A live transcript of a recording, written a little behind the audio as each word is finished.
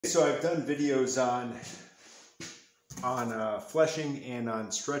So I've done videos on fleshing and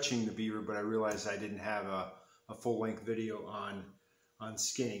on stretching the beaver, but I realized I didn't have a full-length video on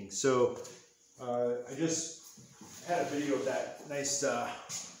skinning. So I just had a video of that nice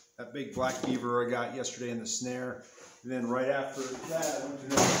that big black beaver I got yesterday in the snare, and then right after that I went to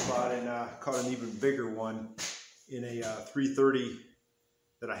another spot and caught an even bigger one in a 330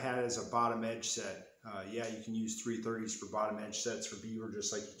 that I had as a bottom edge set. Yeah, you can use 330s for bottom edge sets for beaver,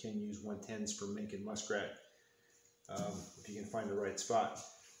 just like you can use 110s for mink and muskrat, if you can find the right spot.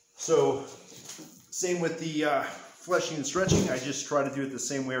 So same with the fleshing and stretching. I just try to do it the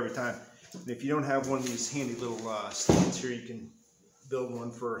same way every time. And if you don't have one of these handy little stands here, you can build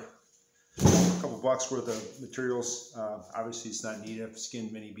one for a couple bucks worth of materials. Obviously it's not neat. I've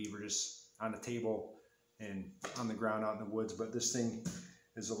skinned many beaver just on a table and on the ground out in the woods, but this thing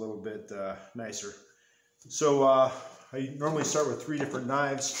is a little bit nicer. So I normally start with 3 different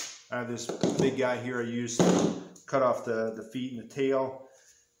knives. I have this big guy here I use to cut off the feet and the tail.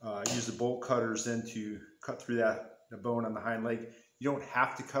 I use the bolt cutters then to cut through the bone on the hind leg. You don't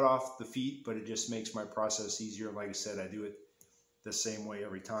have to cut off the feet, but it just makes my process easier. Like I said, I do it the same way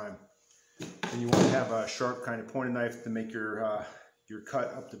every time. And you want to have a sharp kind of pointed knife to make your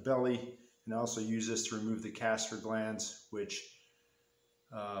cut up the belly. And I also use this to remove the castor glands, which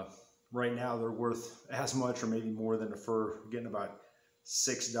right now they're worth as much or maybe more than a fur. We're getting about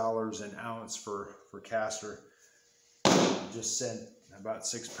 $6 an ounce for castor. I just sent about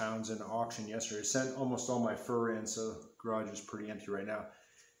 6 pounds in auction yesterday. I sent almost all my fur in, so the garage is pretty empty right now.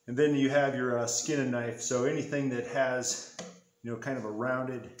 And then you have your skinning knife. So anything that has, kind of a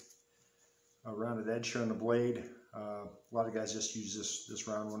rounded edge here on the blade. A lot of guys just use this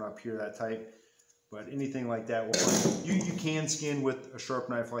round one up here, that type. But anything like that, you can skin with a sharp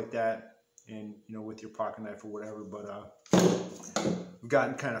knife like that, and with your pocket knife or whatever. But I've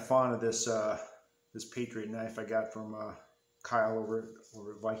gotten kind of fond of this this Patriot knife I got from Kyle over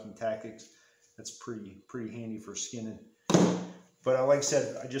at Viking Tactics. That's pretty handy for skinning. But like I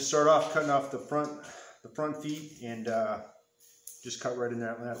said, I just start off cutting off the front feet and just cut right in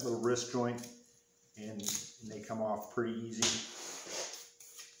that little wrist joint, and they come off pretty easy.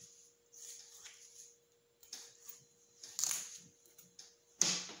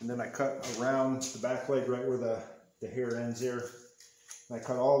 And then I cut around the back leg right where the hair ends there. And I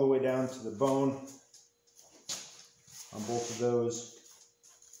cut all the way down to the bone on both of those.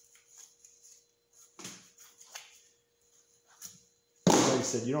 Like I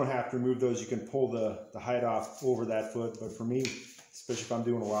said, you don't have to remove those. You can pull the hide off over that foot. But for me, especially if I'm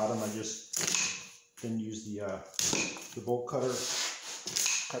doing a lot of them, I just then use the bolt cutter,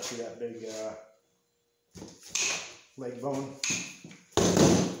 cut through that big leg bone.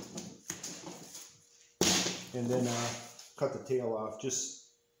 And then cut the tail off. Just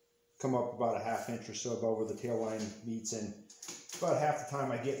come up about a ½ inch or so above where the tail line meets, and about half the time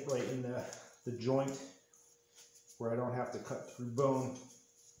I get right in the joint where I don't have to cut through bone.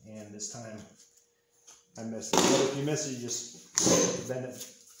 And this time I missed it. But if you miss it, you just bend it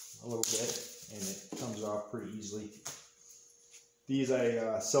a little bit and it comes off pretty easily. These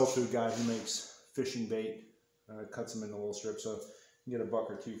I sell to a guy who makes fishing bait, cuts them into little strips, so you can get $1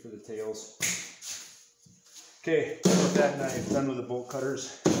 or $2 for the tails. Okay, done with that knife, done with the bolt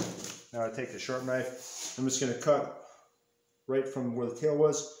cutters. Now I take the sharp knife. I'm just going to cut right from where the tail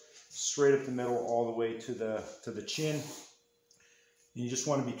was, straight up the middle, all the way to the chin. And you just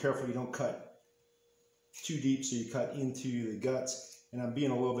want to be careful you don't cut too deep, so you cut into the guts. And I'm being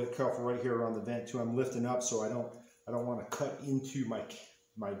a little bit careful right here around the vent too. I'm lifting up so I don't want to cut into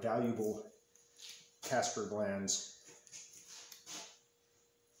my valuable castor glands.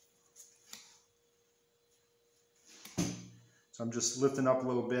 So I'm just lifting up a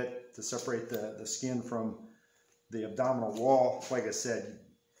little bit to separate the skin from the abdominal wall. Like I said,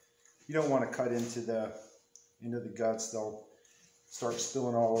 you don't want to cut into the guts. They'll start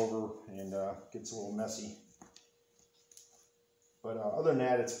spilling all over and gets a little messy. But other than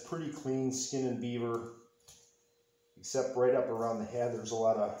that, it's pretty clean skinning beaver, except right up around the head. There's a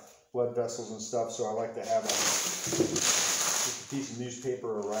lot of blood vessels and stuff, so I like to have just a piece of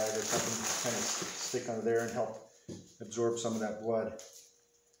newspaper or a rag or something kind of stick under there and help absorb some of that blood.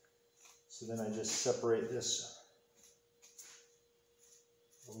 So then I just separate this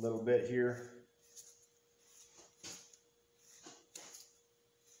a little bit here.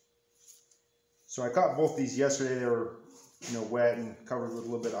 So I caught both these yesterday. They were wet and covered with a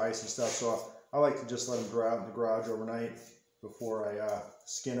little bit of ice and stuff, so I like to just let them dry out in the garage overnight before I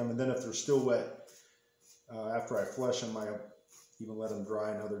skin them. And then if they're still wet after I flesh them, I even let them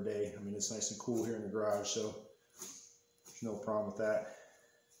dry another day. I mean, it's nice and cool here in the garage, so no problem with that.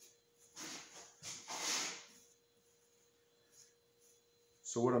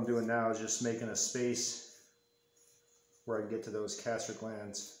 So what I'm doing now is just making a space where I get to those castor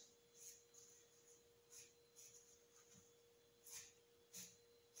glands.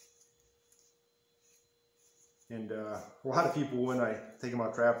 And a lot of people, when I take them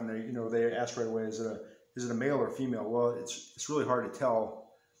out trapping, they ask right away, is it a male or female? Well, it's really hard to tell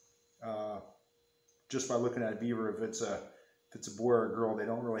just by looking at a beaver if it's a boy or a girl. They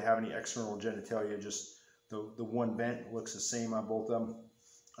don't really have any external genitalia. Just the one vent looks the same on both of them.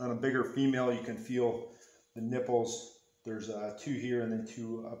 On a bigger female, you can feel the nipples. There's 2 here and then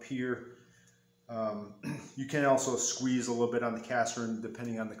 2 up here. You can also squeeze a little bit on the castor, and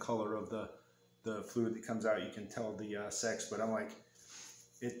depending on the color of the fluid that comes out, you can tell the sex. But I'm like,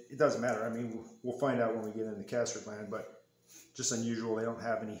 it doesn't matter. I mean, we'll find out when we get in the castor gland, but just unusual. They don't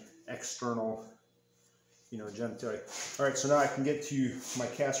have any external, genitalia. All right, so now I can get to my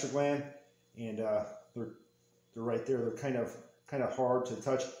castor gland, and they're right there. They're kind of hard to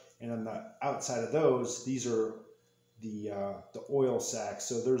touch, and on the outside of those, these are the oil sacs.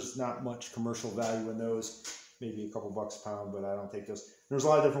 So there's not much commercial value in those. Maybe a couple bucks a pound, but I don't take those. There's a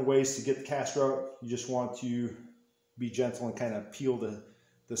lot of different ways to get the castor out. You just want to be gentle and kind of peel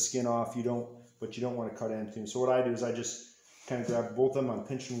the skin off. But you don't want to cut into them. So what I do is I just kind of grab both of them. I'm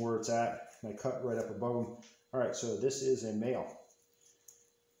pinching where it's at, and I cut right up above them. All right, so this is a male.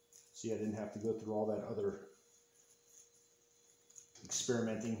 See, I didn't have to go through all that other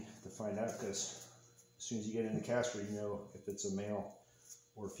experimenting to find out, because as soon as you get in the castor, you know if it's a male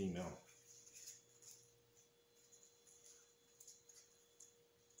or female.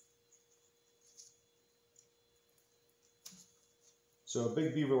 So a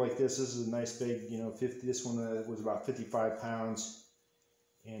big beaver like this is a nice big, 50. This one was about 55 pounds,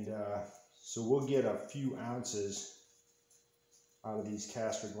 and so we'll get a few ounces out of these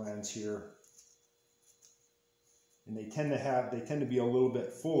castor glands here, and they tend to be a little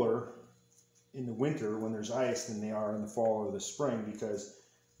bit fuller in the winter when there's ice than they are in the fall or the spring, because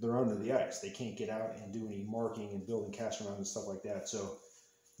they're under the ice. They can't get out and do any marking and building castor mounds and stuff like that. So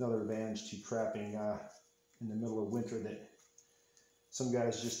another advantage to trapping in the middle of winter that some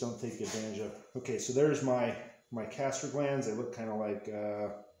guys just don't take advantage of. Okay, so there's my castor glands. They look kind of like,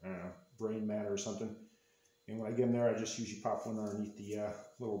 I don't know, brain matter or something. And when I get them there, I just usually pop one underneath the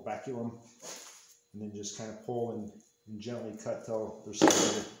little baculum, and then just kind of pull and gently cut till they're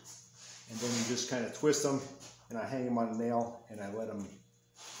separated. And then you just kind of twist them, and I hang them on a nail, and I let them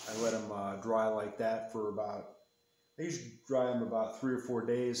dry like that for I usually dry them about 3 or 4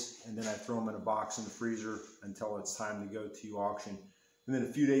 days, and then I throw them in a box in the freezer until it's time to go to auction. And then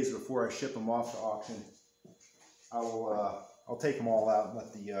a few days before I ship them off to auction, I'll take them all out and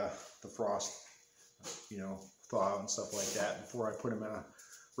let the frost, thaw out and stuff like that before I put them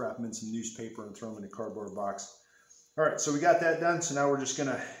wrap them in some newspaper and throw them in a cardboard box. All right, so we got that done. So now we're just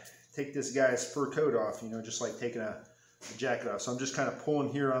gonna take this guy's fur coat off, just like taking a jacket off. So I'm just kind of pulling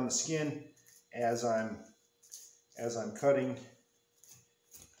here on the skin as I'm cutting.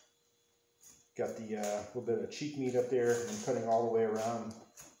 Got the little bit of cheek meat up there, and I'm cutting all the way around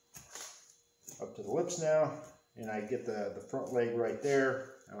up to the lips now, and I get the front leg right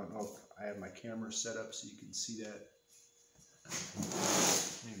there. I don't know if I have my camera set up so you can see that.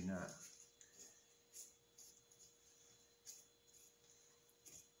 Maybe not.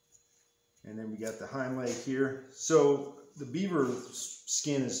 And then we got the hind leg here. So the beaver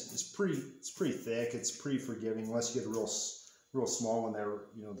skin is pretty thick. It's pretty forgiving, unless you get a real small one there.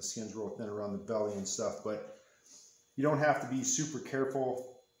 The skin's real thin around the belly and stuff. But you don't have to be super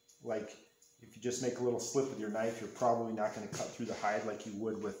careful. Like if you just make a little slip with your knife, you're probably not going to cut through the hide like you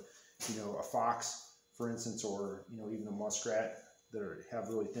would with a fox, for instance, or even a muskrat that have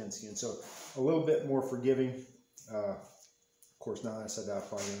really thin skin. So a little bit more forgiving. Of course, now that I said that, I'm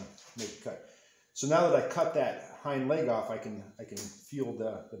probably going to make a cut. So now that I cut that hind leg off, I can feel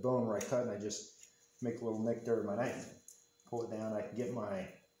the bone where I cut, and I just make a little nick there with my knife. Pull it down. I can get my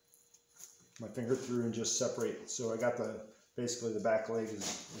finger through and just separate. So I got basically the back leg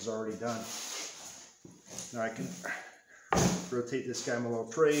is already done. Now I can rotate this guy in my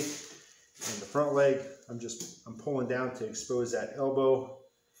little tray, and the front leg I'm pulling down to expose that elbow.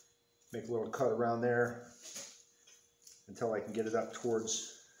 Make a little cut around there until I can get it up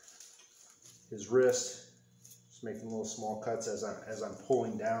towards his wrist. Just making little small cuts as I'm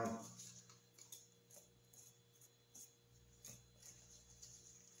pulling down.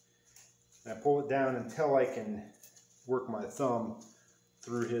 And I pull it down until I can work my thumb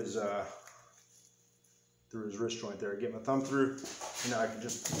through his wrist joint there. Get my thumb through, and now I can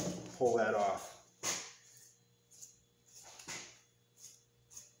just pull that off.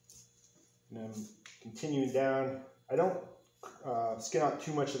 And I'm continuing down. I don't skin out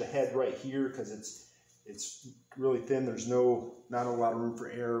too much of the head right here because it's really thin. There's not a lot of room for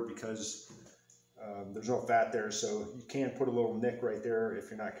error because there's no fat there, so you can put a little nick right there if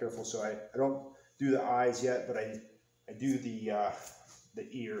you're not careful. So I don't do the eyes yet, but I do the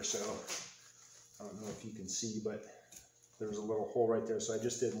ear. So I don't know if you can see, but there's a little hole right there. So I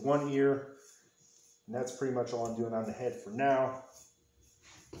just did one ear, and that's pretty much all I'm doing on the head for now.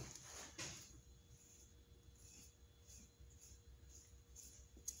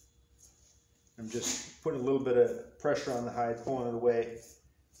 I'm just putting a little bit of pressure on the hide, pulling it away,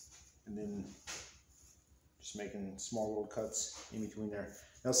 and then just making small little cuts in between there.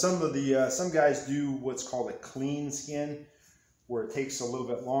 Now some guys do what's called a clean skin, where it takes a little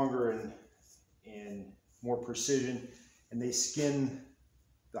bit longer and more precision, and they skin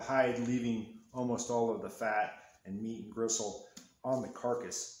the hide, leaving almost all of the fat and meat and gristle on the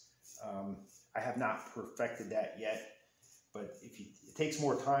carcass. I have not perfected that yet, but it takes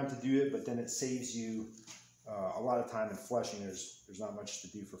more time to do it, but then it saves you a lot of time in fleshing. There's not much to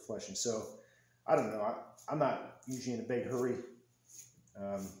do for fleshing. So I don't know. I'm not usually in a big hurry.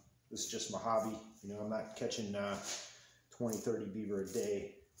 This is just my hobby. You know, I'm not catching 20, 30 beaver a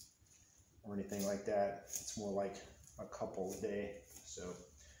day or anything like that. It's more like a couple a day. So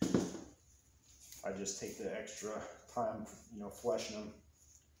I just take the extra time, you know, fleshing them.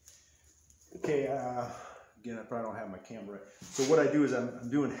 Okay, again, I probably don't have my camera. So what I do is I'm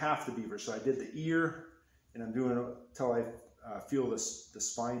doing half the beaver. So I did the ear, and I'm doing it until I feel the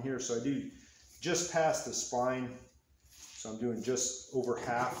spine here. So I do just past the spine. So I'm doing just over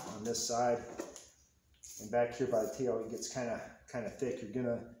half on this side. And back here by the tail, it gets kind of thick. You're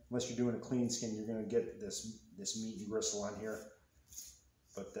gonna, unless you're doing a clean skin, you're gonna get this meat and gristle on here.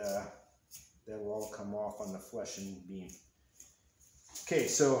 But that will all come off on the flesh and beam. Okay,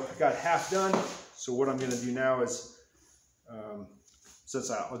 so I got half done. So what I'm gonna do now is, since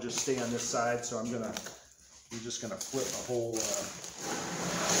I'll just stay on this side, so we're just gonna flip the whole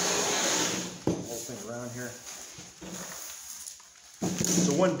thing around here.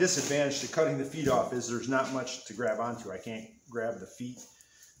 So one disadvantage to cutting the feet off is there's not much to grab onto. I can't grab the feet.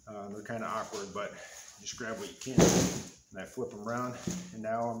 They're kind of awkward, but just grab what you can. And I flip them around. And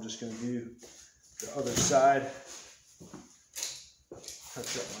now I'm just going to do the other side.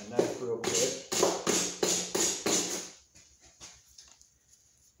 Touch up my knife real quick.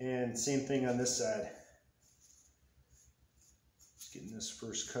 And same thing on this side. Just getting this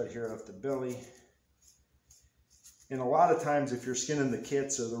first cut here off the belly. And a lot of times, if you're skinning the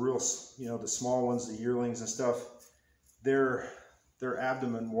kits or the real, you know, the small ones, the yearlings and stuff, their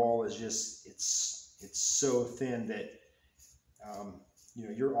abdomen wall is just, it's so thin that, you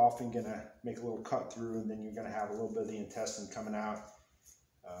know, you're often gonna make a little cut through, and then you're gonna have a little bit of the intestine coming out.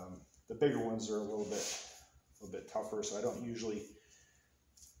 The bigger ones are a little bit tougher, so I don't usually,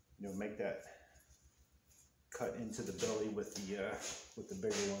 you know, make that cut into the belly with the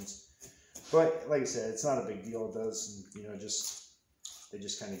bigger ones. But like I said, it's not a big deal. It does, you know, they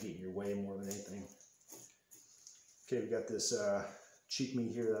just kind of get in your way more than anything. Okay, we got this cheek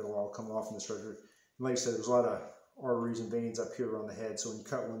meat here that'll all come off in this record. And like I said, there's a lot of arteries and veins up here around the head. So when you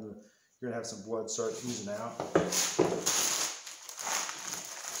cut one, you're gonna have some blood start oozing out. That's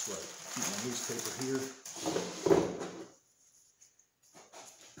why I keep my newspaper here.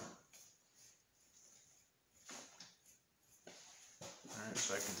 All right,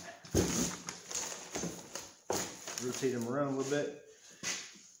 so I can rotate them around a little bit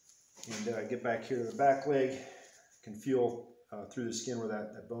and get back here to the back leg. Can feel through the skin where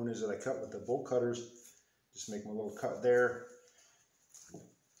that bone is that I cut with the bolt cutters. Just make my little cut there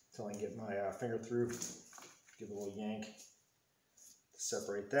until I can get my finger through. Give it a little yank to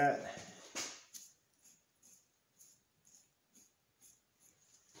separate that.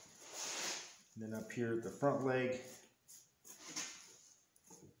 And then up here at the front leg,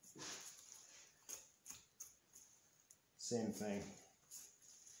 same thing.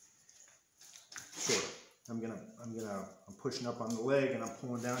 Sure. I'm pushing up on the leg and I'm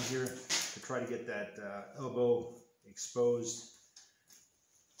pulling down here to try to get that elbow exposed.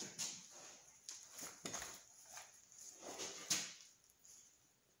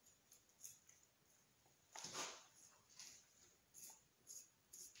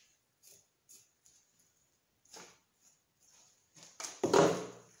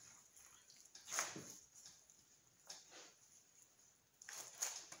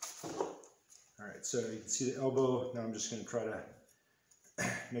 Alright, so you can see the elbow. Now I'm just going to try to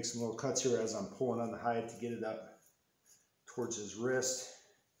make some little cuts here as I'm pulling on the hide to get it up towards his wrist.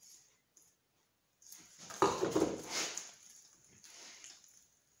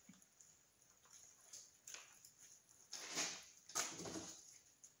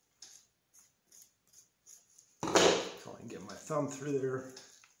 get my thumb through there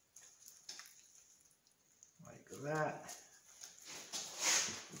like that.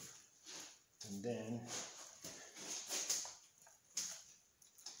 And then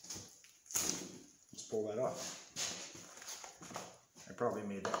just pull that off. I probably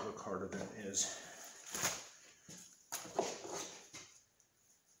made that look harder than it is.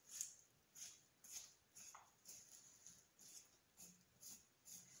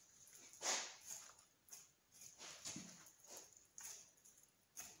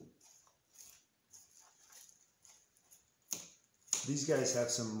 These guys have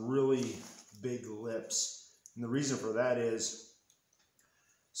some really big lips, and the reason for that is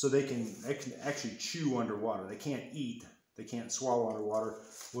so they can actually chew underwater. They can't eat, they can't swallow underwater.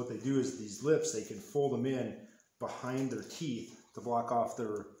 What they do is these lips, they can fold them in behind their teeth to block off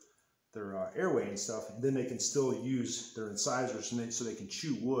their airway and stuff, and then they can still use their incisors so they can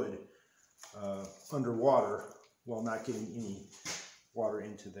chew wood underwater while not getting any water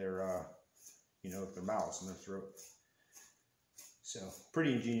into their their mouths and their throat. So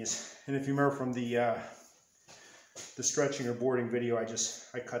pretty ingenious. And if you remember from the stretching or boarding video,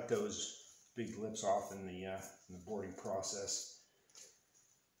 I cut those big lips off in the boarding process.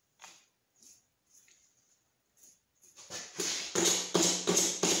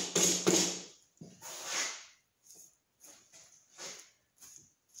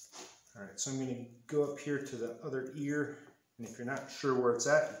 All right, so I'm going to go up here to the other ear, and if you're not sure where it's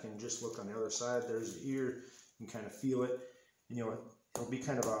at, you can just look on the other side. There's the ear. You can kind of feel it. And it'll be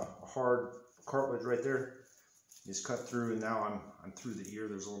kind of a hard cartilage right there. Just cut through, and now I'm through the ear.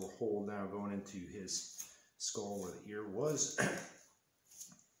 There's a little hole now going into his skull where the ear was.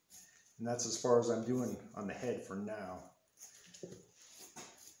 And that's as far as I'm doing on the head for now.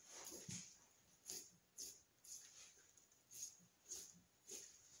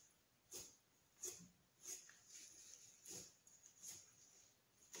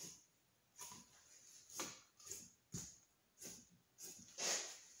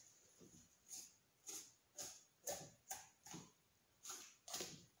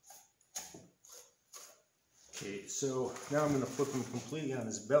 Okay, so now I'm going to flip him completely on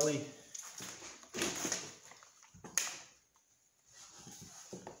his belly.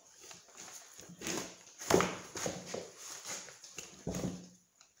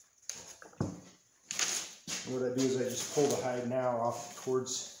 And what I do is I just pull the hide now off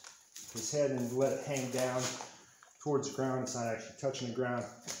towards his head and let it hang down towards the ground. It's not actually touching the ground.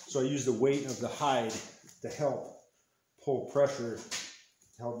 So I use the weight of the hide to help pull pressure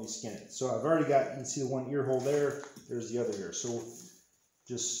to help me skin it. So I've already got, you can see the one ear hole there, there's the other ear. So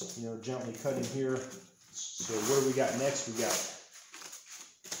just, gently cutting here. So what do we got next? We got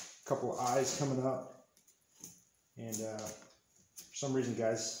a couple of eyes coming up. And for some reason,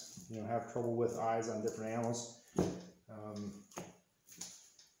 guys, have trouble with eyes on different animals.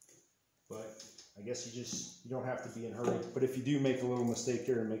 But I guess you don't have to be in a hurry. But if you do make a little mistake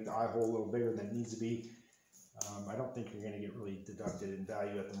here and make the eye hole a little bigger than it needs to be, I don't think you're going to get really deducted in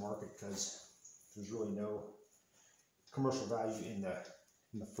value at the market, because there's really no commercial value in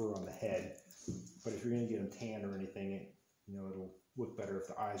the fur on the head. But if you're going to get them tanned or anything, it'll look better if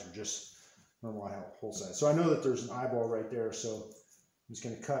the eyes are just normal whole size. So I know that there's an eyeball right there, so I'm just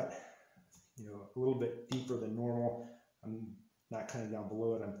going to cut, a little bit deeper than normal. I'm not cutting down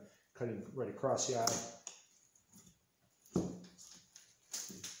below it. I'm cutting right across the eye.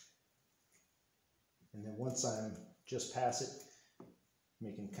 And then once I'm just past it,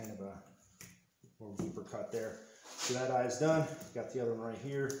 making kind of a little deeper cut there. So that eye's done. Got the other one right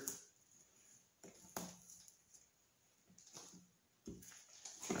here.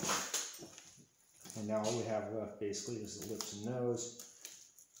 And now all we have left basically is the lips and nose.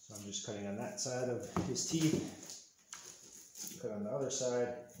 So I'm just cutting on that side of his teeth. Cut on the other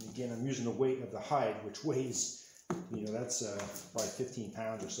side. And again, I'm using the weight of the hide, which weighs, that's probably 15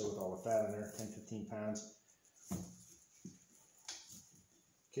 pounds or so with all the fat in there, 10, 15 pounds.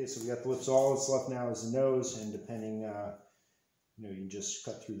 Okay, so we got the lips. All that's left now is the nose, and depending, you can just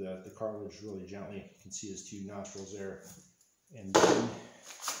cut through the cartilage really gently. You can see his 2 nostrils there, and then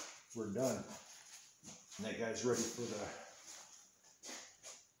we're done. And that guy's ready for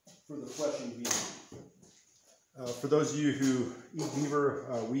the fleshing beaver. For those of you who eat beaver,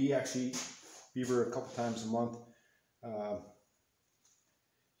 we actually eat beaver a couple times a month.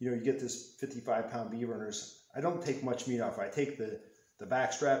 You get this 55-pound beaver, and I don't take much meat off. I take the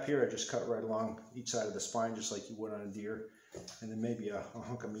back strap here. I just cut right along each side of the spine, just like you would on a deer, and then maybe a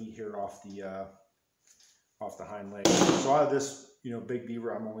hunk of meat here off the hind leg. So out of this, big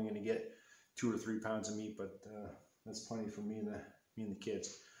beaver, I'm only going to get 2 or 3 pounds of meat, but that's plenty for me and the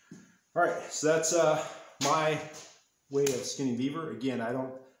kids. All right, so that's my way of skinning beaver. Again, I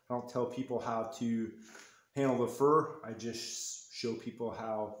don't tell people how to handle the fur. I just show people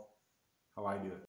how I do it.